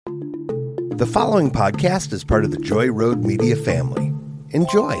The following podcast is part of the Joy Road Media family.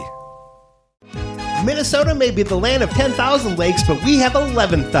 Enjoy. Minnesota may be the land of 10,000 lakes, but we have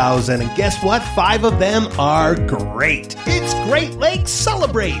 11,000. And guess what? 5 of them are great. It's Great Lakes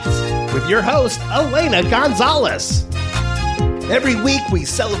Celebrates with your host, Elena Gonzalez. Every week we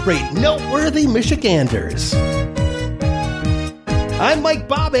celebrate noteworthy Michiganders. I'm Mike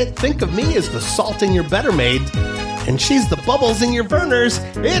Bobbitt. Think of me as the salt in your Better Maid. And she's the bubbles in your burners.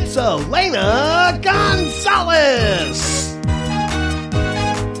 It's Elena Gonzalez.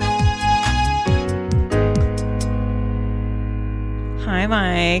 Hi,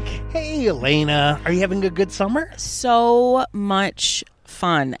 Mike. Hey, Elena. Are you having a good summer? So much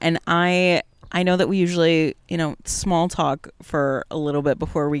fun. And I know that we usually, small talk for a little bit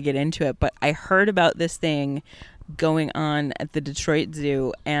before we get into it, but I heard about this thing going on at the Detroit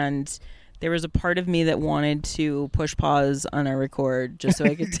Zoo, and there was a part of me that wanted to push pause on our record just so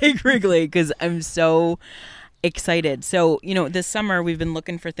I could take Wrigley because I'm so excited. So, this summer we've been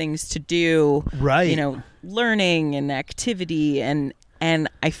looking for things to do, right? Learning and activity, and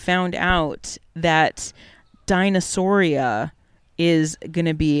I found out that Dinosauria is going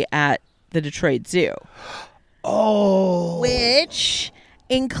to be at the Detroit Zoo. Oh, which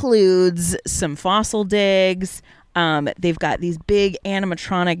includes some fossil digs. They've got these big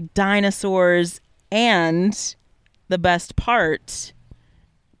animatronic dinosaurs, and the best part,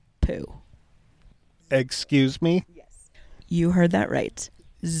 poo. Excuse me? Yes. You heard that right.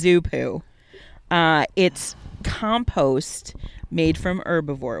 Zoo poo. It's compost made from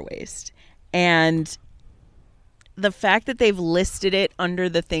herbivore waste. And the fact that they've listed it under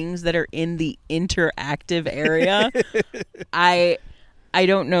the things that are in the interactive area, I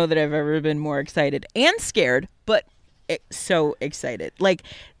don't know that I've ever been more excited and scared, but so excited. Like,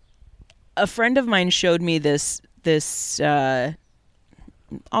 a friend of mine showed me this I'll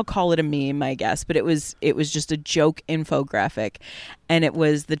call it a meme, I guess, but it was just a joke infographic, and it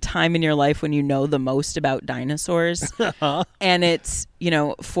was the time in your life when you know the most about dinosaurs. And it's,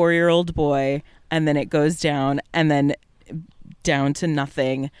 4-year-old boy, and then it goes down, and then down to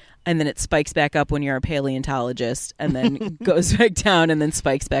nothing. And then it spikes back up when you're a paleontologist, and then goes back down, and then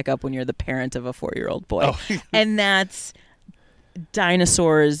spikes back up when you're the parent of a 4-year-old boy. Oh. And that's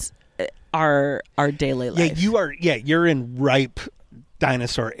dinosaurs are our daily life. You're in ripe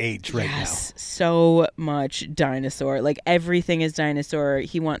dinosaur age right now. Yes, so much dinosaur. Like, everything is dinosaur.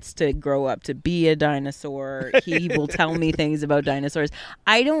 He wants to grow up to be a dinosaur. He will tell me things about dinosaurs.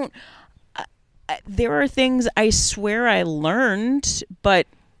 There are things I swear I learned, but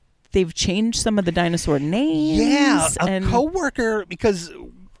they've changed some of the dinosaur names. Yeah, a coworker, because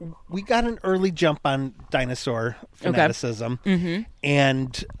we got an early jump on dinosaur fanaticism,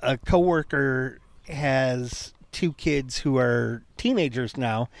 and a coworker has 2 kids who are teenagers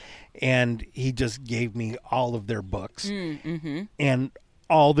now, and he just gave me all of their books, and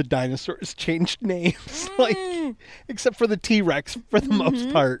all the dinosaurs changed names, except for the T-Rex for the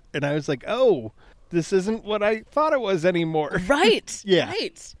most part. And I was like, oh, this isn't what I thought it was anymore. Right. Yeah.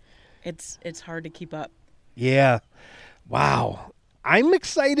 Right. It's hard to keep up. Yeah. Wow. I'm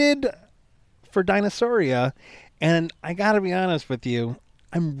excited for Dinosauria, and I got to be honest with you,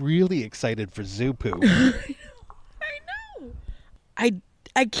 I'm really excited for Zoo Poo. I know.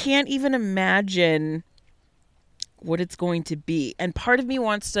 I can't even imagine what it's going to be. And part of me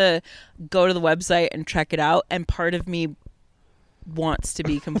wants to go to the website and check it out, and part of me wants to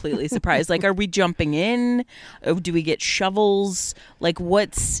be completely surprised. Like, are we jumping in? Do we get shovels? Like,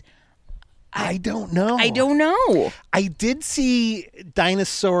 what's... I don't know. I did see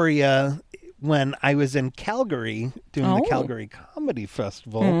Dinosauria when I was in Calgary doing the Calgary Comedy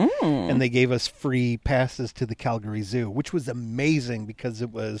Festival, and they gave us free passes to the Calgary Zoo, which was amazing because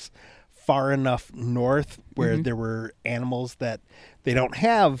it was far enough north where there were animals that they don't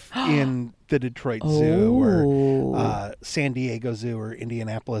have in the Detroit Zoo or San Diego Zoo or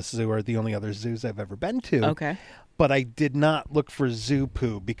Indianapolis Zoo are the only other zoos I've ever been to. Okay. But I did not look for Zoo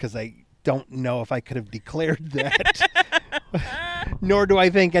Poo because I don't know if I could have declared that. Nor do I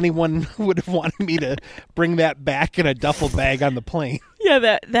think anyone would have wanted me to bring that back in a duffel bag on the plane.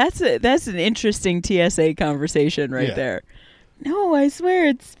 Yeah, that's an interesting TSA conversation right there. No, I swear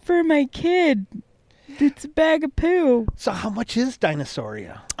it's for my kid. It's a bag of poo. So how much is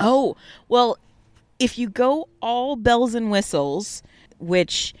Dinosauria? Oh, well, if you go all bells and whistles,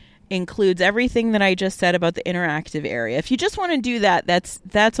 which includes everything that I just said about the interactive area. If you just want to do that,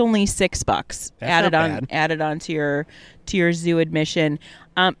 that's only $6 added on to your zoo admission.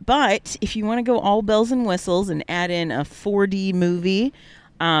 But if you want to go all bells and whistles and add in a 4D movie,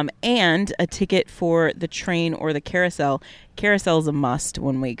 and a ticket for the train or the carousel. Carousel is a must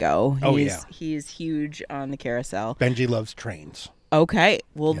when we go. He's huge on the carousel. Benji loves trains. Okay,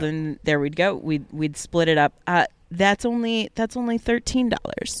 well then there we'd go. We'd split it up. That's only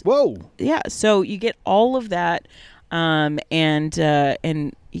 $13. Whoa! Yeah, so you get all of that, and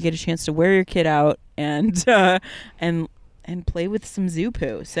you get a chance to wear your kid out and play with some zoo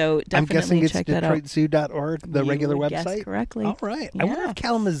poo. So definitely I'm guessing it's check that out. DetroitZoo.org, the regular website. Guessed correctly. All right. Yeah. I wonder if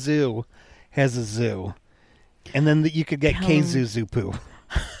Kalamazoo has a zoo, and then you could get Kazoo Zoo Poo.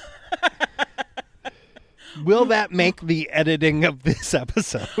 Will that make the editing of this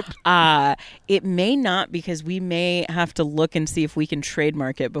episode? It may not, because we may have to look and see if we can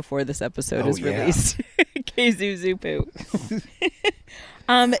trademark it before this episode is released. Kazoo Zoo Poo.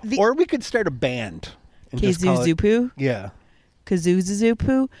 Or we could start a band. Kazoo Zoo Poo? Yeah. Kazoo Zoo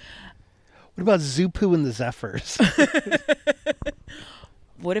Poo? What about Zoo Poo and the Zephyrs?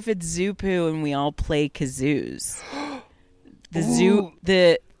 What if it's Zoo Poo and we all play kazoos?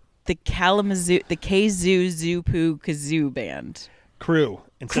 The Kalamazoo, the Kazoo Zoo Poo Kazoo Band. Crew.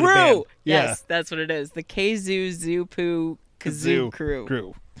 Instead of band. Yeah. Yes, that's what it is. The Kazoo Zoo Poo Kazoo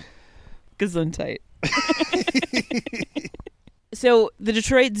Crew. Gesundheit. So the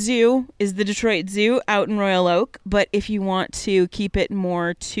Detroit Zoo is the Detroit Zoo out in Royal Oak, but if you want to keep it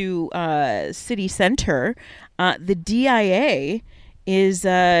more to city center, the DIA is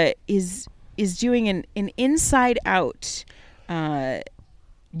doing an inside out.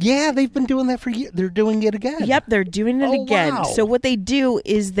 Yeah, they've been doing that for years. They're doing it again. Yep, they're doing it again. Wow. So what they do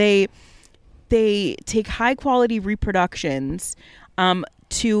is they take high quality reproductions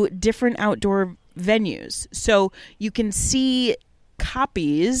to different outdoor venues. So you can see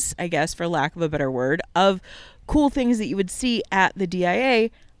copies, I guess, for lack of a better word, of cool things that you would see at the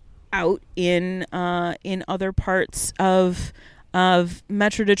DIA out in other parts of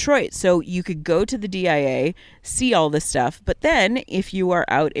Metro Detroit. So you could go to the DIA, see all this stuff, but then if you are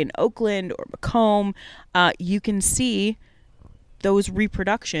out in Oakland or Macomb, you can see those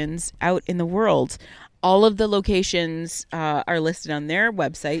reproductions out in the world. All of the locations are listed on their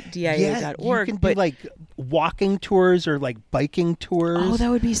website, dia.org. You can do like walking tours or like biking tours. Oh,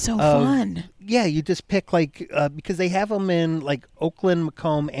 that would be so fun. Yeah, you just pick like, because they have them in like Oakland,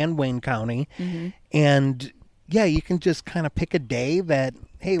 Macomb, and Wayne County. Mm-hmm. And yeah, you can just kind of pick a day that,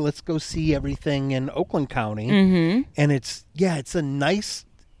 hey, let's go see everything in Oakland County. Mm-hmm. And it's a nice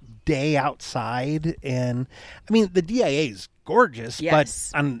day outside. And I mean, the DIA is gorgeous,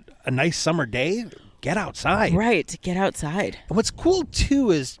 yes, but on a nice summer day, get outside. Right, get outside. And what's cool,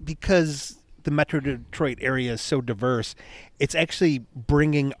 too, is because the Metro Detroit area is so diverse, it's actually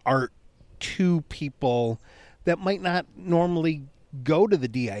bringing art to people that might not normally go to the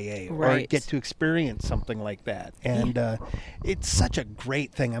DIA or get to experience something like that. And it's such a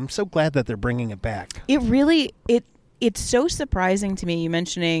great thing. I'm so glad that they're bringing it back. It really, it's so surprising to me, you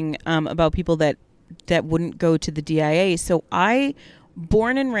mentioning about people that wouldn't go to the DIA. So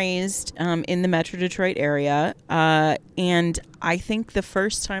born and raised in the Metro Detroit area, and I think the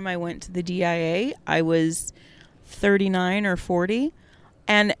first time I went to the DIA, I was 39 or 40,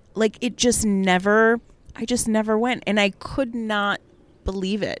 and like I just never went, and I could not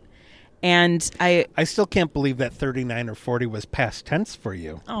believe it. And I still can't believe that 39 or 40 was past tense for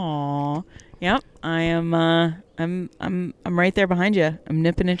you. Aw, yep. I am. I'm right there behind you. I'm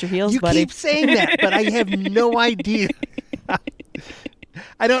nipping at your heels, buddy. You keep saying that, but I have no idea.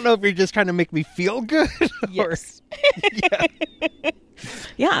 I don't know if you're just trying to make me feel good. Yes.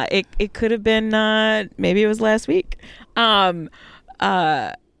 Yeah. It could have been. Maybe it was last week. But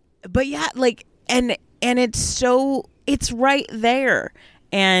yeah, like, and it's right there.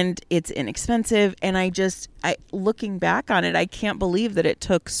 And it's inexpensive, and I looking back on it, I can't believe that it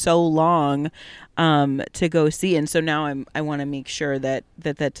took so long to go see. And so now I want to make sure that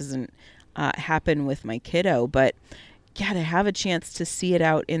doesn't happen with my kiddo. But yeah, to have a chance to see it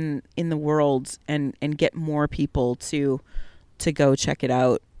out in the world and get more people to go check it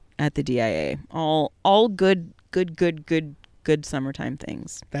out at the DIA. All good summertime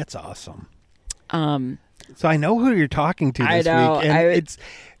things. That's awesome. So I know who you're talking to this week, and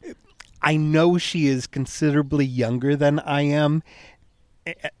I know she is considerably younger than I am,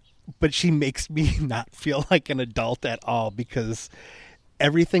 but she makes me not feel like an adult at all because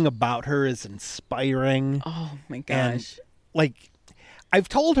everything about her is inspiring. Oh my gosh. And, like, I've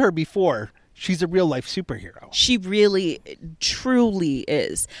told her before, she's a real life superhero. She really, truly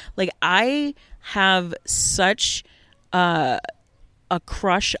is. Like, I have such a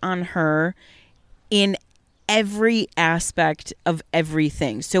crush on her in every aspect of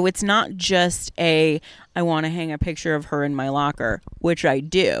everything. So it's not just I want to hang a picture of her in my locker, which I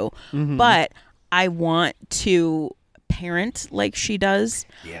do, but I want to parent like she does.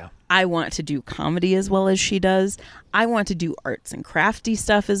 Yeah. I want to do comedy as well as she does. I want to do arts and crafty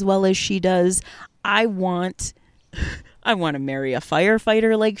stuff as well as she does. I want to marry a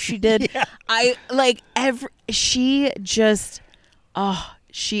firefighter like she did. Yeah.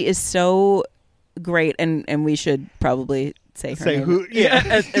 She is so great, and we should probably say her name who? Yeah,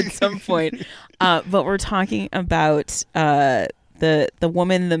 at some point. But we're talking about the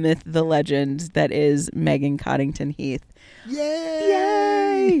woman, the myth, the legend that is Megan Cottington-Heath.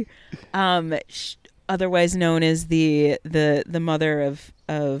 Yay! Otherwise known as the mother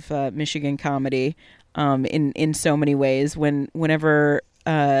of Michigan comedy. In so many ways, whenever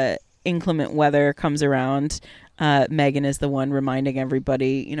inclement weather comes around, Megan is the one reminding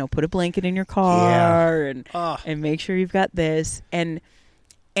everybody, put a blanket in your car and make sure you've got this. And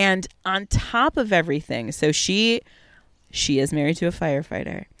on top of everything, so she is married to a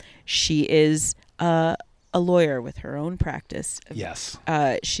firefighter. She is a lawyer with her own practice. Yes.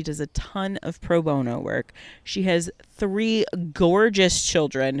 She does a ton of pro bono work. She has 3 gorgeous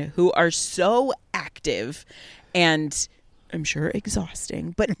children who are so active and I'm sure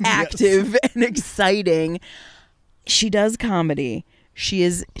exhausting, but active and exciting. She does comedy. She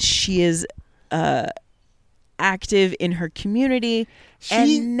is active in her community.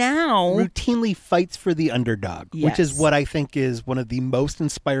 And now routinely fights for the underdog, which is what I think is one of the most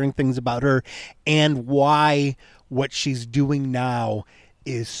inspiring things about her, and why what she's doing now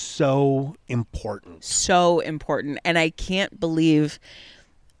is so important. So important. And I can't believe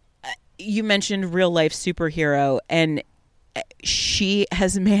you mentioned real life superhero, and she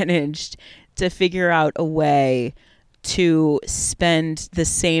has managed to figure out a way to spend the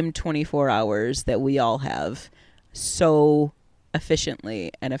same 24 hours that we all have so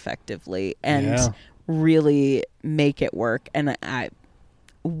efficiently and effectively and really make it work. And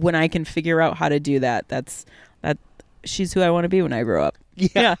when I can figure out how to do that, she's who I want to be when I grow up.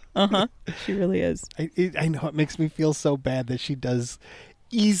 Yeah. She really is. I know it makes me feel so bad that she does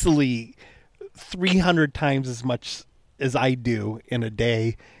easily 300 times as much as I do in a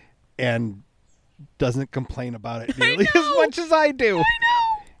day and doesn't complain about it nearly as much as I do.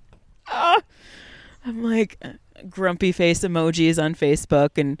 I know. I'm like grumpy face emojis on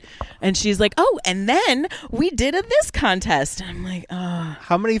Facebook, and she's like, oh, and then we did this contest. I'm like, oh.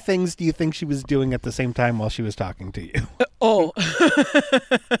 How many things do you think she was doing at the same time while she was talking to you? Oh.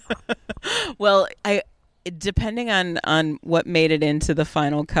 Well, depending on what made it into the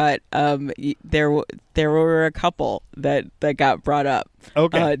final cut, there were a couple that got brought up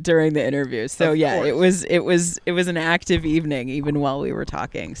during the interview. So it was an active evening even while we were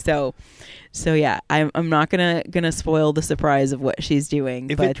talking. So yeah, I'm not gonna spoil the surprise of what she's doing.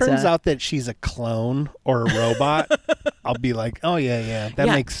 If it turns out that she's a clone or a robot, I'll be like, oh yeah, that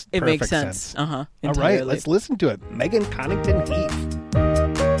makes perfect sense. Entirely. All right, let's listen to it. Megan Cottington-Heath.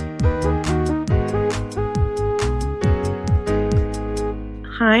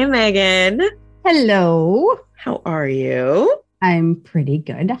 Hi, Megan. Hello. How are you? I'm pretty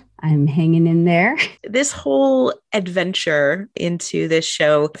good. I'm hanging in there. This whole adventure into this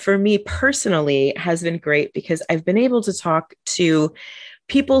show, for me personally, has been great because I've been able to talk to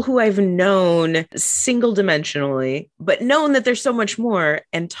people who I've known single dimensionally, but known that there's so much more,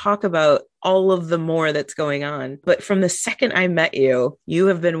 and talk about all of the more that's going on. But from the second I met you, you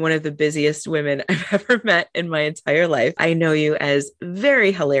have been one of the busiest women I've ever met in my entire life. I know you as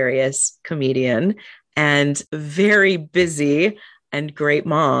very hilarious comedian and very busy and great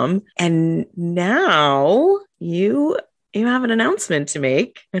mom. And now you have an announcement to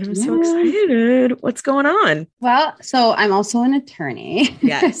make, and I'm so excited. What's going on? Well, so I'm also an attorney.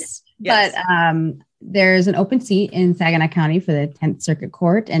 Yes. But there's an open seat in Saginaw County for the 10th Circuit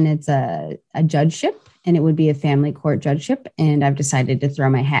Court, and it's a judgeship, and it would be a family court judgeship. And I've decided to throw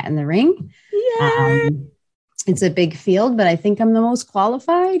my hat in the ring. It's a big field, but I think I'm the most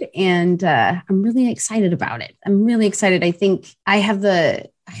qualified, and I'm really excited about it. I'm really excited. I think I have the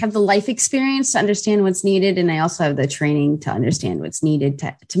life experience to understand what's needed, and I also have the training to understand what's needed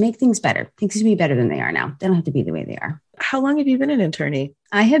to make things better. Things to be better than they are now. They don't have to be the way they are. How long have you been an attorney?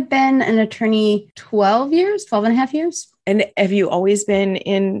 I have been an attorney 12 and a half years. And have you always been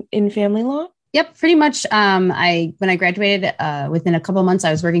in family law? Yep, pretty much. When I graduated, within a couple of months,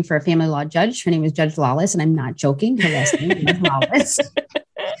 I was working for a family law judge. Her name is Judge Lawless, and I'm not joking. Her last name is Lawless.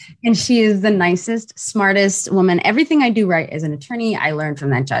 And she is the nicest, smartest woman. Everything I do right as an attorney, I learned from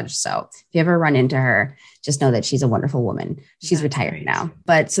that judge. So if you ever run into her, just know that she's a wonderful woman. She's retired now.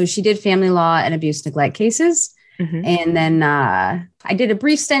 But so she did family law and abuse neglect cases. And then I did a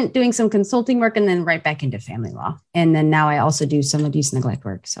brief stint doing some consulting work and then right back into family law. And then now I also do some abuse neglect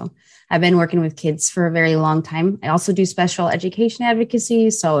work. So I've been working with kids for a very long time. I also do special education advocacy.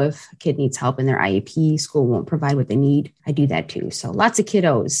 So if a kid needs help in their IEP, school won't provide what they need, I do that too. So lots of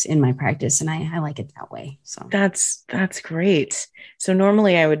kiddos in my practice, and I like it that way. So that's great. So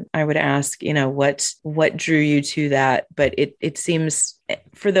normally I would ask, what drew you to that, but it seems,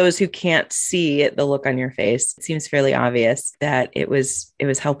 for those who can't see it, the look on your face, it seems fairly obvious that it was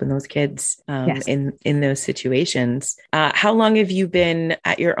helping those kids Yes. in those situations. How long have you been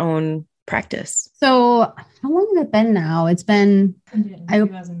at your own practice? So how long has it been now? It's been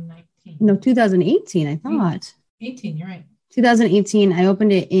 2019. No, 2018, I thought. 18, you're right. 2018. I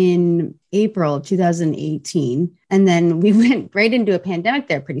opened it in April of 2018. And then we went right into a pandemic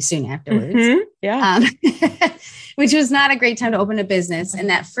there pretty soon afterwards. Yeah. Which was not a great time to open a business. And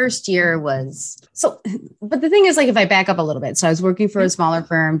that first year was but the thing is, like, if I back up a little bit, so I was working for a smaller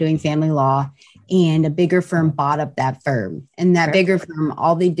firm doing family law, and a bigger firm bought up that firm. And that bigger firm,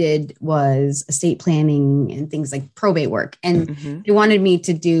 all they did was estate planning and things like probate work. And they wanted me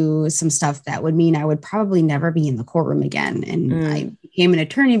to do some stuff that would mean I would probably never be in the courtroom again. And I became an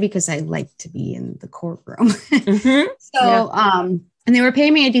attorney because I like to be in the courtroom. And they were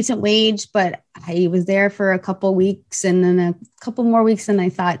paying me a decent wage, but I was there for a couple weeks and then a couple more weeks. And I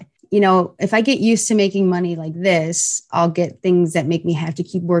thought, if I get used to making money like this, I'll get things that make me have to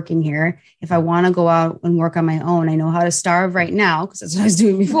keep working here. If I want to go out and work on my own, I know how to starve right now because that's what I was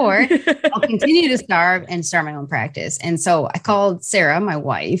doing before. I'll continue to starve and start my own practice. And so I called Sarah, my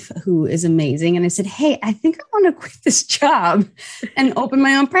wife, who is amazing. And I said, hey, I think I want to quit this job and open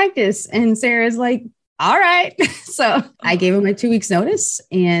my own practice. And Sarah's like, all right. So I gave him my 2 weeks notice,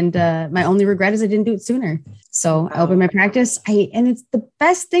 and my only regret is I didn't do it sooner. So I opened my practice. And it's the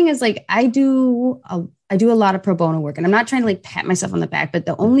best thing is, like, I do a lot of pro bono work, and I'm not trying to like pat myself on the back, but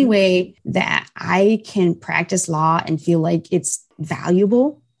the only way that I can practice law and feel like it's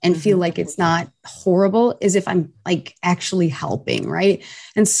valuable and feel like it's not horrible is if I'm like actually helping. Right.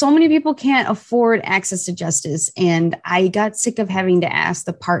 And so many people can't afford access to justice. And I got sick of having to ask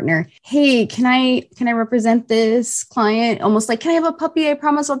the partner, hey, can I represent this client? Almost like, can I have a puppy? I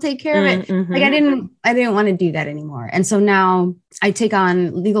promise I'll take care of it. Like I didn't want to do that anymore. And so now I take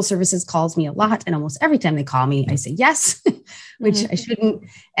on legal services, calls me a lot. And almost every time they call me, I say yes, which I shouldn't.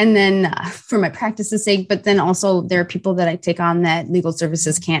 And then for my practice's sake, but then also there are people that I take on that legal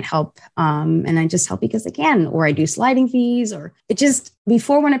services can't help. And I just help because I can, or I do sliding fees, or it just,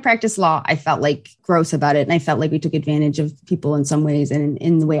 before when I practiced law, I felt like gross about it. And I felt like we took advantage of people in some ways. And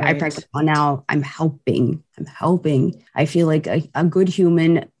in the way I practice law now, I'm helping. I feel like a good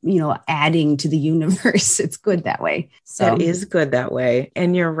human, adding to the universe. It's good that way. So it is good that way.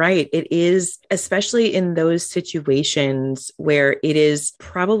 And you're right. It is, especially in those situations where it is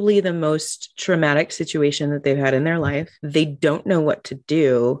probably the most traumatic situation that they've had in their life. They don't know what to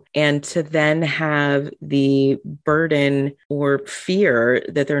do. And to then have the burden or fear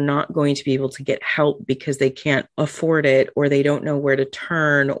that they're not going to be able to get help because they can't afford it, or they don't know where to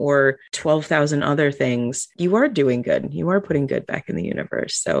turn, or 12,000 other things. You are doing good. You are putting good back in the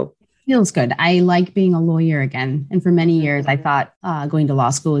universe. So feels good. I like being a lawyer again. And for many years, I thought going to law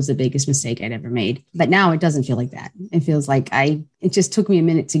school was the biggest mistake I'd ever made. But now it doesn't feel like that. It feels like it just took me a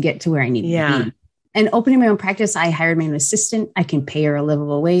minute to get to where I needed to be. And opening my own practice, I hired my own assistant. I can pay her a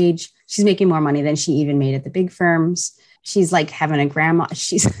livable wage. She's making more money than she even made at the big firms. She's like having a grandma.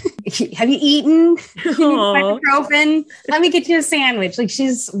 Have you eaten? Ibuprofen? Let me get you a sandwich. Like,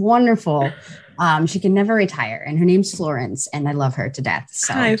 she's wonderful. She can never retire, and her name's Florence, and I love her to death.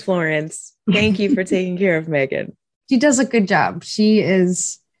 So. Hi, Florence. Thank you for taking care of Megan. She does a good job. She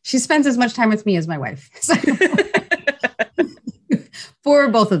spends as much time with me as my wife. So. For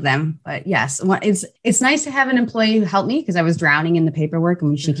both of them. But yes, it's nice to have an employee who helped me, because I was drowning in the paperwork. And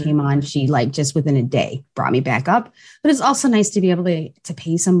when she came on, she just within a day brought me back up. But it's also nice to be able to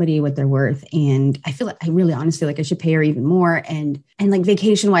pay somebody what they're worth. And I really honestly feel like I should pay her even more. And like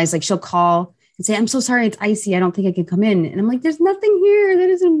vacation wise, like she'll call and say, I'm so sorry, it's icy, I don't think I can come in. And I'm like, there's nothing here that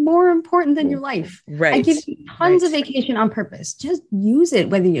is more important than your life. Right. I give you tons of vacation on purpose. Just use it,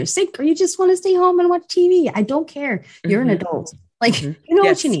 whether you're sick or you just want to stay home and watch TV. I don't care. You're an adult. Like, you know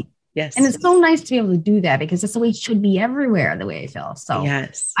what you need. Yes. And it's so nice to be able to do that, because that's the way it should be everywhere, the way I feel. So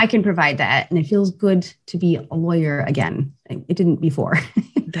yes, I can provide that. And it feels good to be a lawyer again. It didn't before.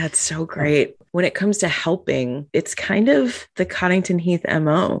 That's so great. when it comes to helping, it's kind of the Cottington-Heath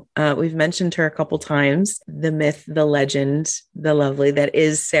MO. We've mentioned her a couple times, the myth, the legend, the lovely that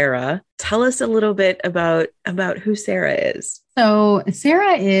is Sarah. Tell us a little bit about who Sarah is. So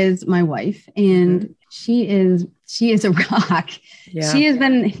Sarah is my wife, and she is a rock. Yeah. She has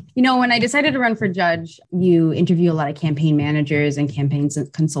been, when I decided to run for judge, you interview a lot of campaign managers and campaign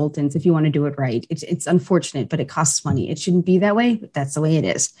consultants if you want to do it right. It's unfortunate, but it costs money. It shouldn't be that way, but that's the way it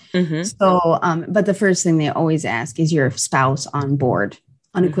is. So, but the first thing they always ask is your spouse on board.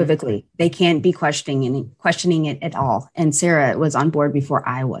 Unequivocally, they can't be questioning it at all. And Sarah was on board before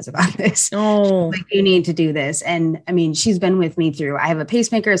I was about this. Like, you need to do this. And I mean, she's been with me through, I have a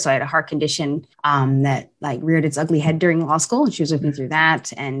pacemaker. So I had a heart condition that like reared its ugly head during law school. And she was with me through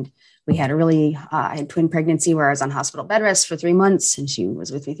that. And we had I had twin pregnancy where I was on hospital bed rest for 3 months, and she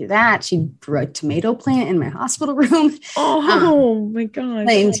was with me through that. She grew a tomato plant in my hospital room. Oh my gosh.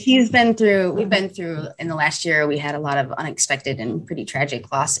 And we've been through in the last year, we had a lot of unexpected and pretty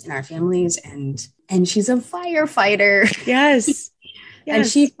tragic loss in our families. And she's a firefighter. Yes. And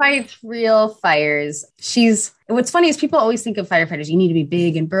she fights real fires. What's funny is people always think of firefighters, you need to be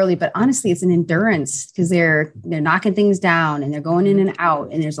big and burly, but honestly, it's an endurance because they're knocking things down and they're going in and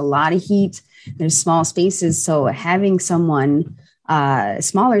out, and there's a lot of heat. There's small spaces. So having someone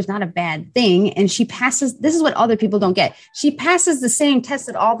smaller is not a bad thing. And she passes. This is what other people don't get. She passes the same test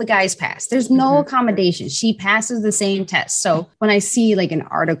that all the guys pass. There's no accommodation. She passes the same test. So when I see like an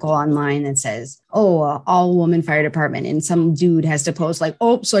article online that says, all woman fire department, and some dude has to post like,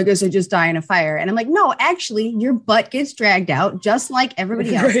 so I guess I just die in a fire. And I'm like, no, actually your butt gets dragged out just like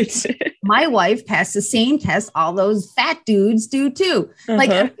everybody else. Right. My wife passed the same test all those fat dudes do too. Like,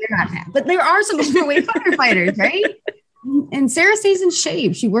 they're not fat, but there are some overweight firefighters, right? And Sarah stays in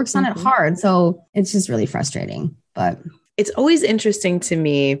shape. She works on it hard. So it's just really frustrating. But it's always interesting to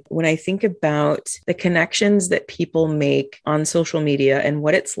me when I think about the connections that people make on social media and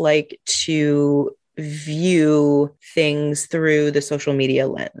what it's like to view things through the social media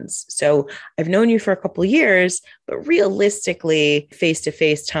lens. So I've known you for a couple of years, but realistically,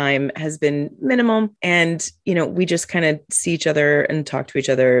 face-to-face time has been minimum. And, we just kind of see each other and talk to each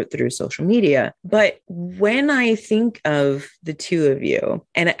other through social media. But when I think of the two of you,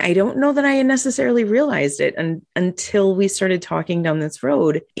 and I don't know that I necessarily realized it until we started talking down this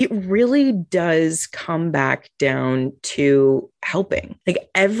road, it really does come back down to helping. Like,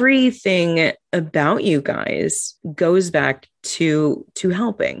 everything about you guys goes back to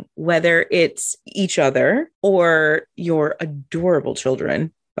helping, whether it's each other or your adorable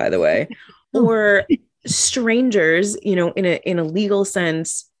children, by the way, or strangers, in a legal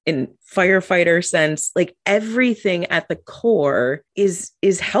sense, in firefighter sense. Like, everything at the core is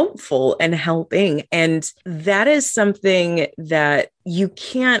helpful and helping. And that is something that you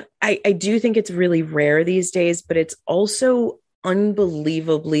can't, I do think it's really rare these days, but it's also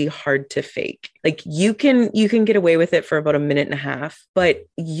unbelievably hard to fake. Like, you can get away with it for about a minute and a half, but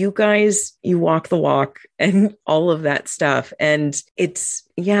you guys, you walk the walk and all of that stuff. And it's,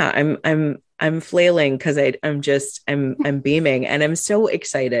 I'm flailing because I'm beaming, and I'm so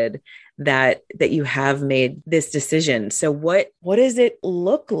excited that you have made this decision. So what does it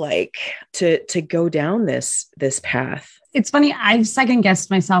look like to go down this path? It's funny. I've second guessed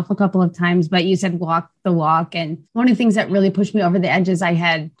myself a couple of times, but you said walk the walk. And one of the things that really pushed me over the edge is I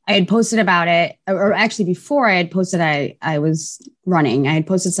had posted about it, or actually before I had posted, I was running. I had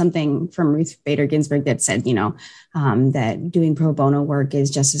posted something from Ruth Bader Ginsburg that said, that doing pro bono work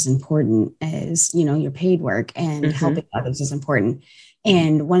is just as important as, your paid work, and helping others is important.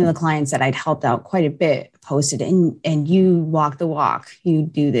 And one of the clients that I'd helped out quite a bit posted, and you walk the walk, you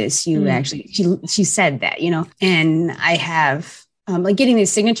do this, you actually, she said that, and I have, like, getting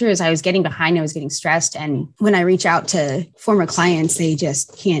these signatures, I was getting behind, I was getting stressed. And when I reach out to former clients, they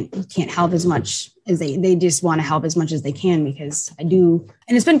just can't help as much as they just want to help as much as they can, because I do.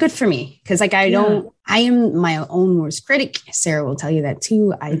 And it's been good for me because I am my own worst critic. Sarah will tell you that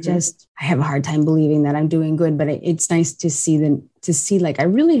too. I have a hard time believing that I'm doing good, but it's nice to see like I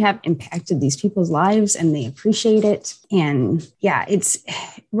really have impacted these people's lives and they appreciate it. And it's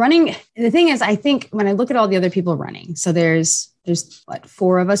running. The thing is, I think when I look at all the other people running, so there's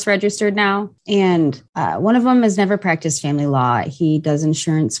 4 of us registered now. And one of them has never practiced family law. He does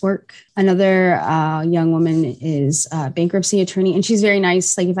insurance work. Another young woman is a bankruptcy attorney, and she's very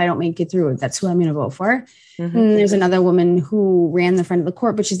nice. Like, if I don't make it through, that's who I'm going to vote for. And there's another woman who ran the front of the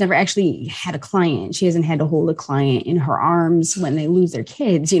court, but she's never actually had a client. She hasn't had to hold a client in her arms when they lose their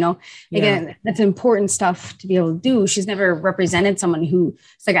kids, Again, that's important stuff to be able to do. She's never represented someone who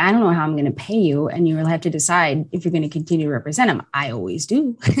it's like, I don't know how I'm going to pay you. And you will have to decide if you're going to continue to represent them. I always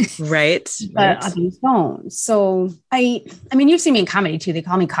do. Right. But others don't. So I mean, you've seen me in comedy too. They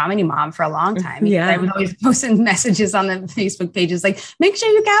call me comedy mom for a long time. Yeah. I would always post messages on the Facebook pages like, make sure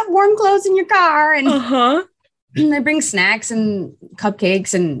you got warm clothes in your car. And I bring snacks and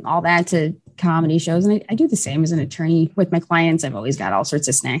cupcakes and all that to comedy shows. And I do the same as an attorney with my clients. I've always got all sorts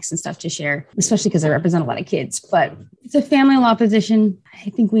of snacks and stuff to share, especially because I represent a lot of kids. But it's a family law position. I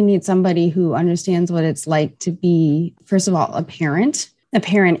think we need somebody who understands what it's like to be, first of all, a parent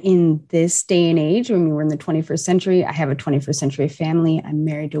in this day and age. When we were in the 21st century, I have a 21st century family. I'm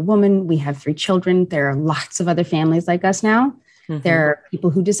married to a woman. We have 3 children. There are lots of other families like us now. There are people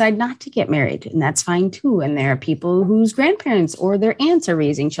who decide not to get married, and that's fine too. And there are people whose grandparents or their aunts are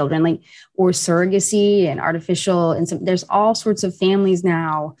raising children, or surrogacy and artificial. And there's all sorts of families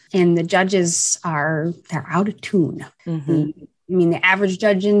now, and the judges they're out of tune. The average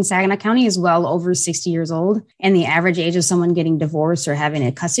judge in Saginaw County is well over 60 years old, and the average age of someone getting divorced or having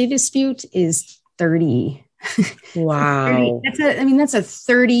a custody dispute is 30. Wow. 30. That's a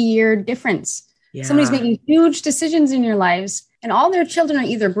 30-year difference. Yeah. Somebody's making huge decisions in your lives, and all their children are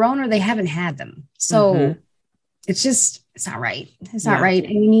either grown or they haven't had them. So it's not right. It's not right.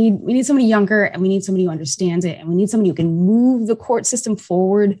 And we need somebody younger, and we need somebody who understands it, and we need somebody who can move the court system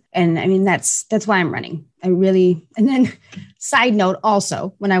forward. And that's why I'm running. And then side note,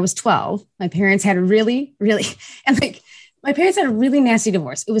 also, when I was 12, my parents had a really nasty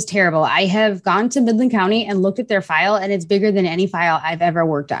divorce. It was terrible. I have gone to Midland County and looked at their file, and it's bigger than any file I've ever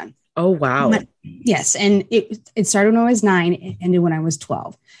worked on. Oh, wow. Yes. And it started when I was 9, it ended when I was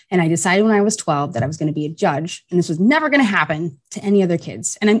 12. And I decided when I was 12 that I was going to be a judge, and this was never going to happen to any other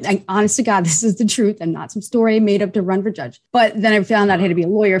kids. And I honest to God, this is the truth. I'm not some story I made up to run for judge. But then I found out I had to be a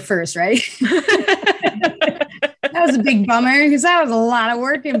lawyer first, right? That was a big bummer because that was a lot of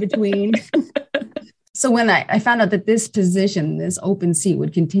work in between. So when I found out that this position, this open seat,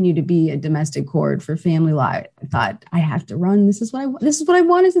 would continue to be a domestic court for family law, I thought, I have to run. This is what I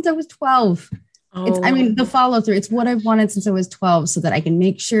wanted since I was 12. The follow through. It's what I've wanted since I was 12, so that I can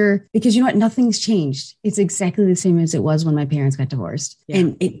make sure, because you know what? Nothing's changed. It's exactly the same as it was when my parents got divorced. Yeah.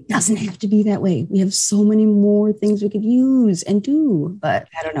 And it doesn't have to be that way. We have so many more things we could use and do, but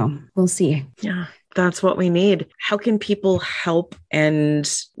I don't know. We'll see. Yeah. That's what we need. How can people help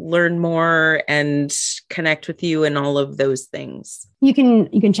and learn more and connect with you and all of those things? You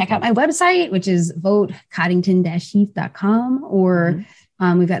can check out my website, which is vote.cottington-heath.com, or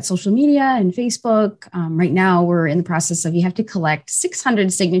we've got social media and Facebook. Right now, we're in the process of, you have to collect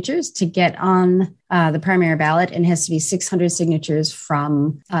 600 signatures to get on the primary ballot, and it has to be 600 signatures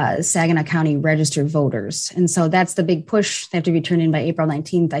from Saginaw County registered voters. And so that's the big push. They have to be turned in by April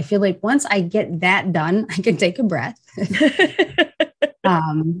 19th. I feel like once I get that done, I can take a breath.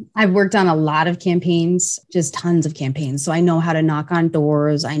 I've worked on a lot of campaigns, just tons of campaigns. So I know how to knock on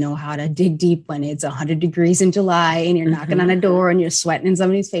doors. I know how to dig deep when it's 100 degrees in July and you're knocking on a door and you're sweating in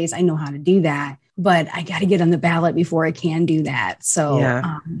somebody's face. I know how to do that, but I got to get on the ballot before I can do that. So,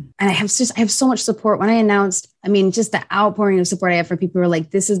 and I have so much support. When I announced, just the outpouring of support I have for people who are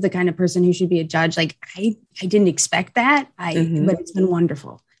like, this is the kind of person who should be a judge. Like I didn't expect that. But it's been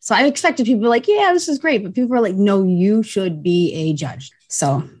wonderful. So I expected people like, yeah, this is great. But people were like, no, you should be a judge.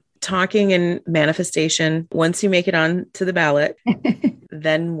 So talking and manifestation, once you make it on to the ballot,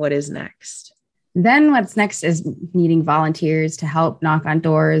 then what is next? Then what's next is needing volunteers to help knock on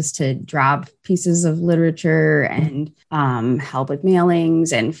doors, to drop pieces of literature, and help with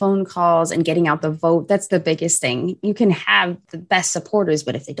mailings and phone calls and getting out the vote. That's the biggest thing. You can have the best supporters,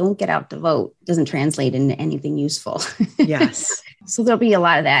 but if they don't get out the vote, it doesn't translate into anything useful. Yes. So there'll be a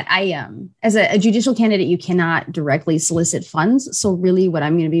lot of that. As a judicial candidate, you cannot directly solicit funds. So really what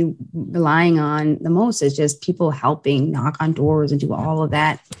I'm going to be relying on the most is just people helping knock on doors and do all of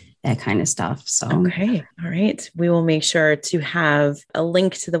that kind of stuff. So, okay. All right. We will make sure to have a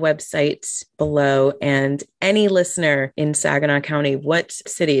link to the website below, and any listener in Saginaw County, what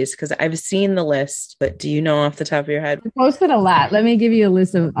cities, because I've seen the list, but do you know off the top of your head? I posted a lot. Let me give you a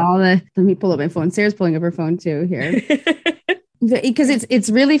list of let me pull up my phone. Sarah's pulling up her phone too here. Because it's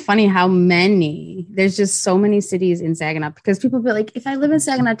really funny how there's just so many cities in Saginaw, because people be like, if I live in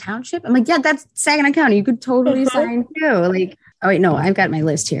Saginaw Township, I'm like, yeah, that's Saginaw County. You could totally sign too. Like, oh wait, no, I've got my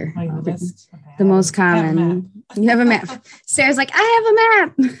list here. Oh, okay. The most common. You have a map. Sarah's like, I have a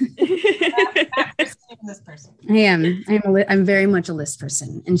map. This person. I am. I'm very much a list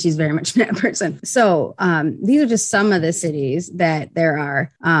person, and she's very much that person. So these are just some of the cities that there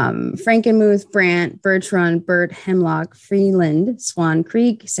are: Frankenmuth, Brant, Birch Run, Burt, Hemlock, Freeland, Swan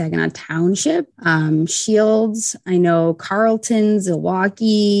Creek, Saginaw Township, Shields. I know Carlton,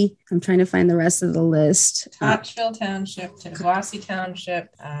 Zilwaukee. I'm trying to find the rest of the list. Totchville Township, Foogazi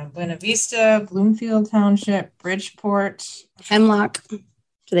Township, Buena Vista, Bloomfield Township, Bridgeport, Hemlock.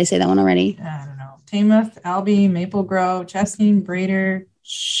 Did I say that one already? I don't know. Tamath, Albee, Maple Grove, Chesney, Brader,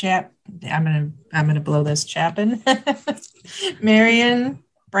 Shep. I'm gonna blow this. Chapin, Marion,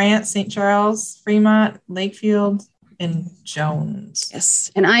 Brant, St. Charles, Fremont, Lakefield, and Jones.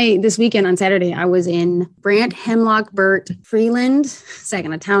 Yes. And this weekend on Saturday, I was in Brant, Hemlock, Burt, Freeland,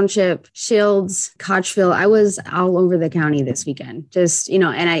 Saginaw Township, Shields, Cotchville. I was all over the county this weekend. Just,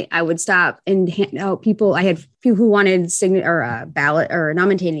 and I would stop and hand out people. I had people who wanted ballot or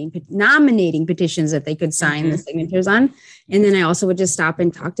nominating petitions that they could sign the signatures on. And then I also would just stop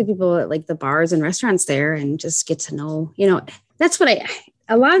and talk to people at like the bars and restaurants there and just get to know, that's what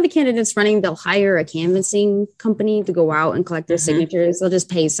a lot of the candidates running, they'll hire a canvassing company to go out and collect their signatures. They'll just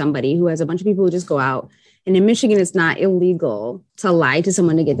pay somebody who has a bunch of people who just go out. And in Michigan, it's not illegal to lie to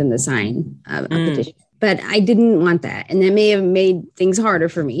someone to get them to sign a petition. But I didn't want that. And that may have made things harder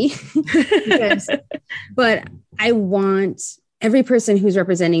for me. But I want every person who's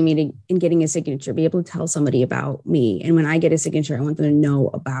representing me in getting a signature be able to tell somebody about me. And when I get a signature, I want them to know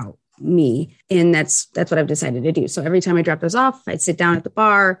about me. And that's what I've decided to do. So every time I drop those off, I'd sit down at the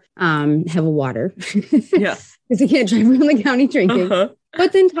bar, have a water. Yeah. Because I can't drive around the county drinking.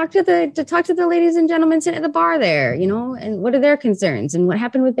 But then talk to the ladies and gentlemen sitting at the bar there, and what are their concerns and what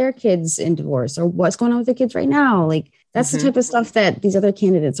happened with their kids in divorce or what's going on with their kids right now. Like that's the type of stuff that these other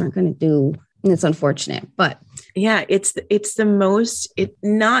candidates aren't going to do. And it's unfortunate, but yeah, it's the most,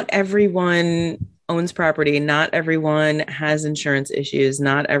 not everyone owns property. Not everyone has insurance issues.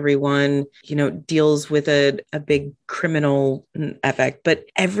 Not everyone, deals with a big criminal effect, but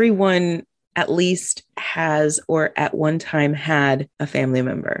everyone at least has or at one time had a family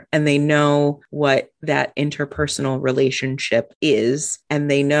member, and they know what that interpersonal relationship is,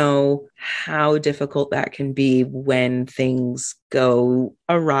 and they know how difficult that can be when things go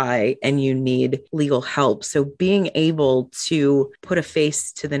awry and you need legal help. So being able to put a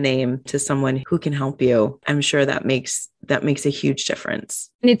face to the name to someone who can help you, I'm sure that makes a huge difference.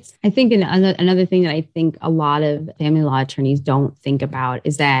 And I think another thing that I think a lot of family law attorneys don't think about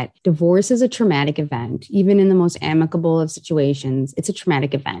is that divorce is a traumatic event. Even in the most amicable of situations, it's a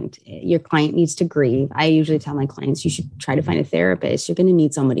traumatic event. Your client needs to grieve. I usually tell my clients, you should try to find a therapist. You're going to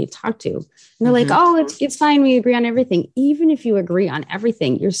need somebody to talk to. And they're like, oh, it's fine. We agree on everything. Even if you agree on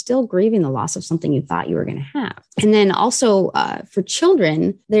everything, you're still grieving the loss of something you thought you were going to have. And then also for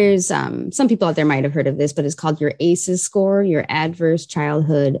children, there's some people out there might have heard of this, but it's called your ACEs score, your Adverse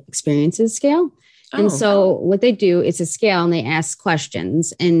Childhood Experiences Scale. And so what they do, it's a scale and they ask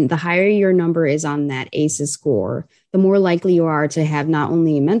questions, and the higher your number is on that ACEs score, the more likely you are to have not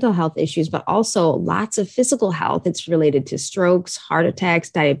only mental health issues, but also lots of physical health. It's related to strokes, heart attacks,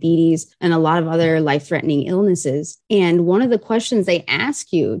 diabetes, and a lot of other life-threatening illnesses. And one of the questions they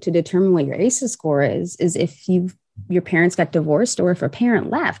ask you to determine what your ACEs score is if your parents got divorced or if a parent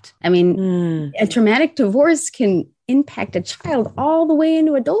left. I mean, a traumatic divorce can impact a child all the way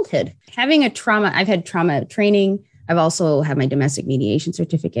into adulthood. Having a trauma, I've had trauma training. I've also had my domestic mediation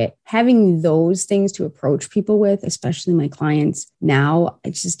certificate. Having those things to approach people with, especially my clients now,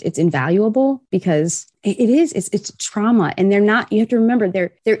 it's invaluable because it's trauma, and you have to remember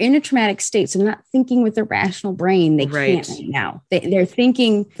they're in a traumatic state. So they're not thinking with their rational brain. They can't right now. They're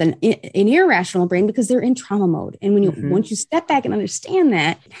thinking an irrational brain because they're in trauma mode. And when once you step back and understand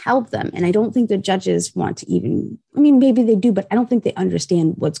that, help them. And I don't think the judges want to maybe they do, but I don't think they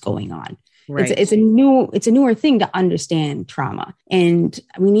understand what's going on. Right. It's a newer thing to understand trauma, and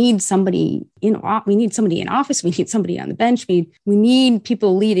we need somebody in office. We need somebody on the bench. We need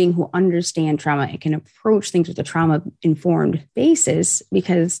people leading who understand trauma and can approach things with a trauma informed basis,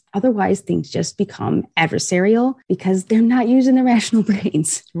 because otherwise things just become adversarial because they're not using their rational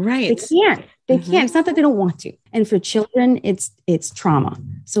brains. Right. They can't. It's not that they don't want to. And for children, it's trauma.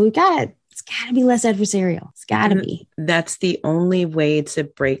 So it's got to be less adversarial. It's got to be. That's the only way to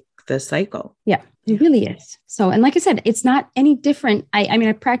break the cycle. Yeah, it really is. So, and like I said, it's not any different.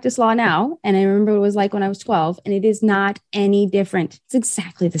 I practice law now, and I remember what it was like when I was 12, and it is not any different. It's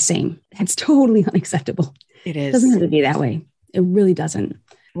exactly the same. It's totally unacceptable. It is. It doesn't have to be that way. It really doesn't.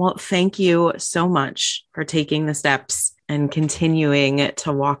 Well, thank you so much for taking the steps and continuing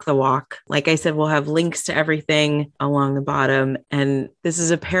to walk the walk. Like I said, we'll have links to everything along the bottom. And this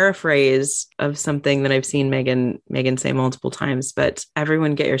is a paraphrase of something that I've seen Megan say multiple times, but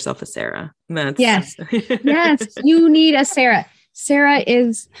everyone get yourself a Sarah. Yes. Yes. You need a Sarah. Sarah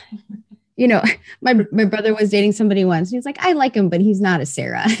is, you know, my brother was dating somebody once. He was like, I like him, but he's not a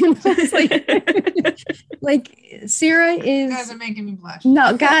Sarah. like Sarah is. You guys are making me blush.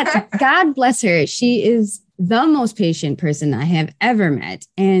 No, God bless her. She is the most patient person I have ever met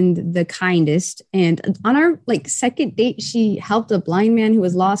and the kindest. And on our second date, she helped a blind man who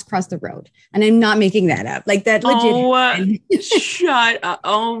was lost cross the road. And I'm not making that up. Like that legit. Shut up.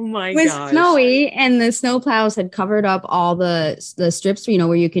 Oh my god. It was snowy and the snowplows had covered up all the strips, you know,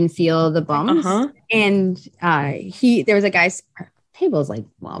 where you can feel the bumps. And there was a guy's table's like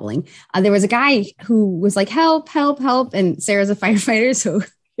wobbling. There was a guy who was like, help. And Sarah's a firefighter. So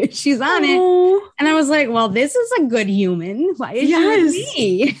she's on it. And I was like, well, this is a good human. Why is she with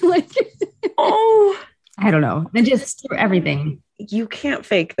me? Like, I don't know. And just everything. You can't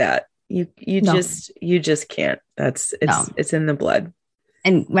fake that. You just can't. It's in the blood.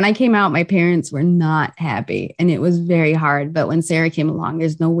 And when I came out, my parents were not happy and it was very hard. But when Sarah came along,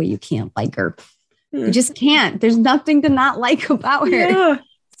 there's no way you can't like her. You just can't. There's nothing to not like about her. Yeah.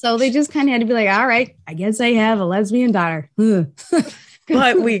 So they just kind of had to be like, all right, I guess I have a lesbian daughter.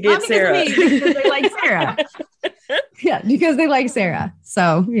 But we get Sarah. Because they like Sarah. Yeah, because they like Sarah.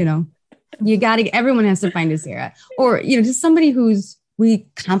 So, you know, everyone has to find a Sarah. Or, you know, just somebody we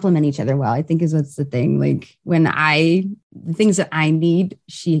complement each other well, I think is what's the thing. Like the things that I need,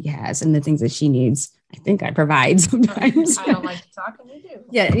 she has, and the things that she needs, I think I provide sometimes. I don't like to talk, and you do.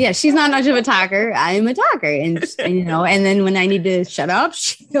 Yeah. She's not much of a talker. I'm a talker, and you know. And then when I need to shut up,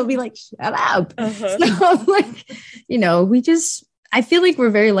 she'll be like, "Shut up." So, like, you know, I feel like we're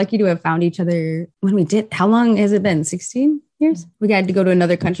very lucky to have found each other when we did. How long has it been? 16 years. We had to go to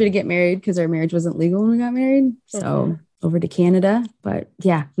another country to get married because our marriage wasn't legal when we got married. So over to Canada. But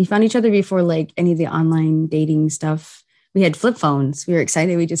yeah, we found each other before like any of the online dating stuff. We had flip phones. We were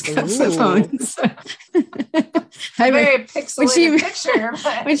excited. We just got flip phones. Very pixelated picture.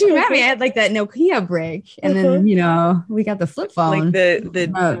 When she met me, I had like that Nokia brick, and then you know we got the flip phone. Like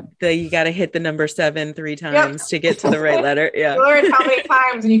the you got to hit the number 7 3 times to get to the right letter. Yeah, you learned how many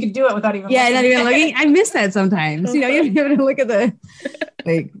times, and you could do it without even. Yeah, not even looking. I miss that sometimes. You know, you have to look at the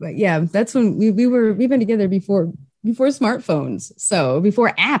But yeah, that's when we've been together before smartphones. So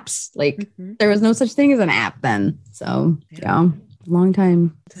before apps, like there was no such thing as an app then. So yeah, long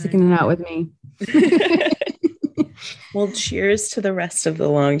time sticking it out with me. Well, cheers to the rest of the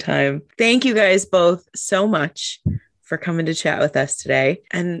long time. Thank you guys both so much for coming to chat with us today,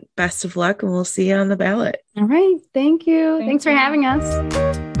 and best of luck, and we'll see you on the ballot. All right. Thank you. Thanks for having us.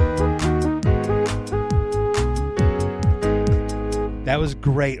 That was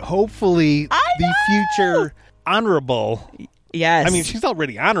great. Hopefully the future honorable. Yes. I mean, she's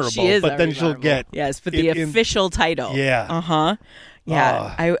already honorable, but then she'll get for the official title. Yeah.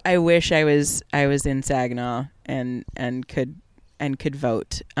 Yeah. I wish I was in Saginaw and could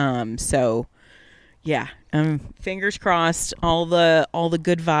vote. So yeah. Fingers crossed, all the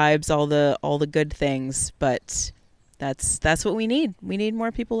good vibes, all the good things, but that's what we need. We need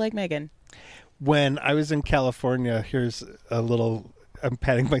more people like Megan. When I was in California, here's a little, I'm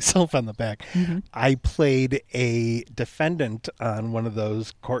patting myself on the back. I played a defendant on one of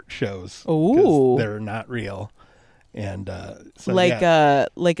those court shows. Oh, they're not real. And so a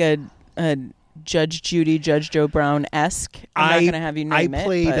Judge Judy, Judge Joe Brown-esque. I'm not going to have you name it. I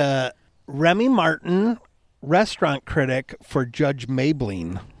played Remy Martin, restaurant critic for Judge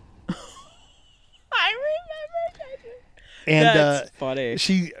Maybelline. I remember that. And that's funny.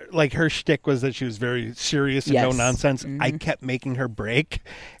 She, like, her shtick was that she was very serious and no nonsense. I kept making her break,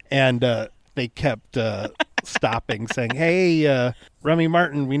 and they kept stopping, saying, "Hey, Remy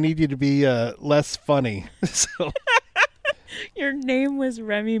Martin, we need you to be less funny." So your name was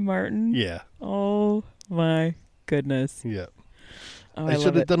Remy Martin? Yeah. Oh my goodness. Yeah. Oh, I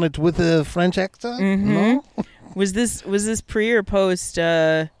should have done it with a French accent. No? Was this pre or post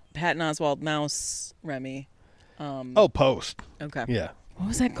Patton Oswalt Mouse Remy? Post. Okay. Yeah. What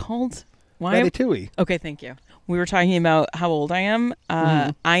was that called? Ratatouille. Okay, thank you. We were talking about how old I am.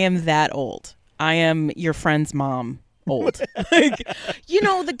 I am that old. I am your friend's mom old. Like, you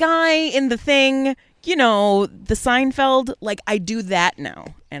know, the guy in the thing, you know, the Seinfeld, like I do that now.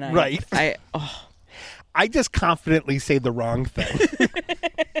 And I just confidently say the wrong thing.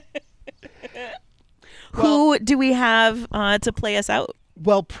 Who do we have to play us out?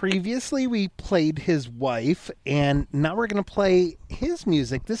 Well, previously we played his wife, and now we're going to play his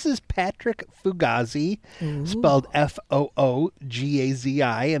music. This is Patrick Foogazi, spelled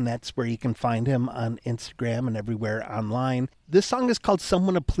Foogazi, and that's where you can find him on Instagram and everywhere online. This song is called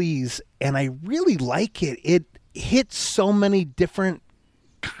Someone to Please, and I really like it. It hits so many different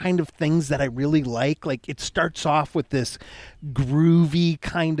kind of things that I really like. Like, it starts off with this groovy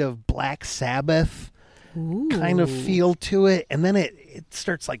kind of Black Sabbath kind of feel to it, and then it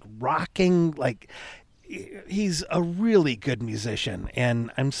starts like rocking. Like, he's a really good musician,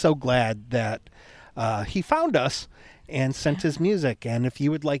 and I'm so glad that he found us and sent his music. And if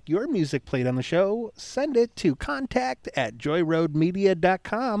you would like your music played on the show, send it to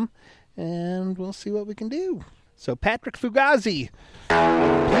contact@joyroadmedia.com, and we'll see what we can do. So Patrick Foogazi,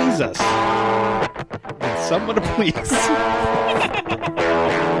 please us. And someone to please.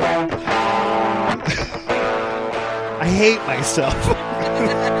 I hate myself.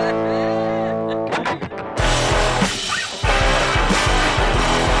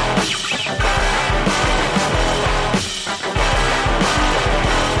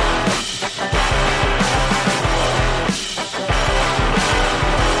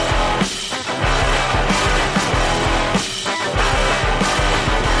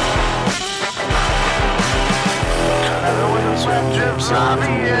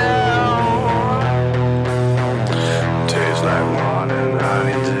 Tastes like morning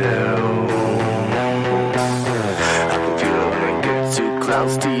honeydew. I can feel it when I get too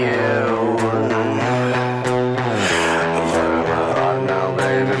close to you. I'm feeling my heart now,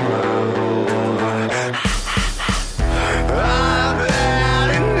 baby blue. I've had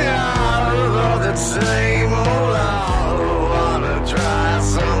enough of that same old love. Wanna try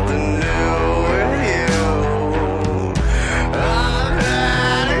something new with you. I've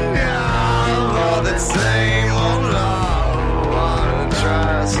had enough of that same old love. Wanna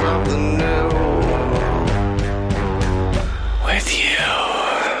try something new with you.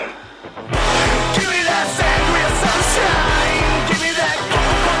 Give me that sangria sunshine. Give me that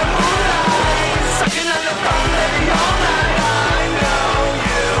Coca-Cola moonlight. Sucking on the phone, baby, all night. I know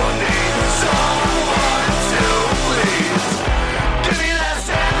you need someone to please. Give me that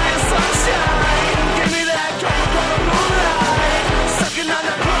sangria sunshine. Give me that Coca-Cola moonlight. Sucking on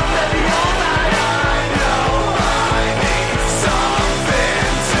the phone, baby, all night. I know I need something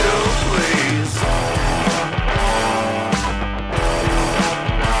to please.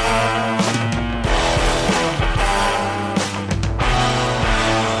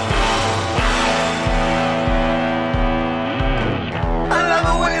 I love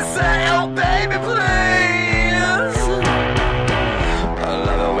it when you say, oh baby, please. I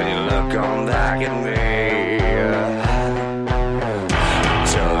love it when you look on back at me.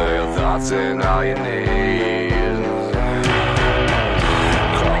 Tell me your thoughts and all your needs.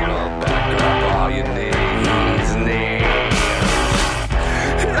 Crawl up, back up, all your knees.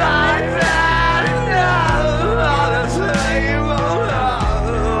 I've had enough of the same old love.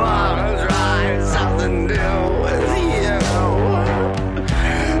 Wanna try something new with you.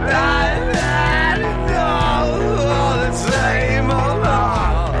 I've had enough of the same old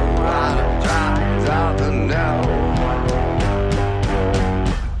love. Wanna try something new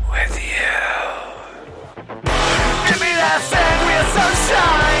with you. Give me that sangria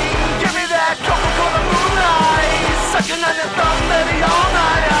sunshine. Give me that Coca-Cola moonlight. Sucking on your thumb, baby, all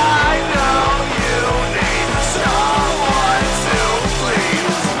night. I know you need someone to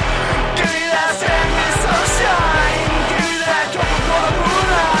please. Give me that sangria sunshine. Give me that Coca-Cola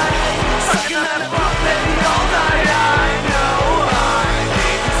moonlight. Sucking on your thumb, baby, all night. I know I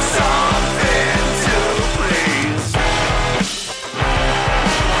need something to please.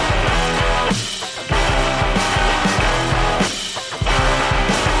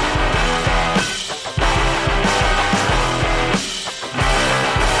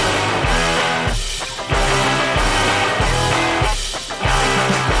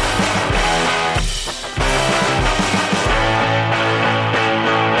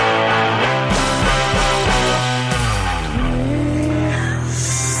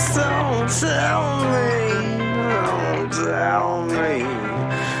 Don't tell me,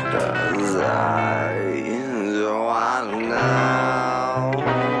 'cause I don't wanna know.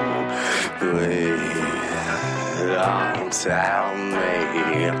 Please, don't tell me,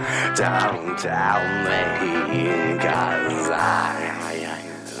 'cause I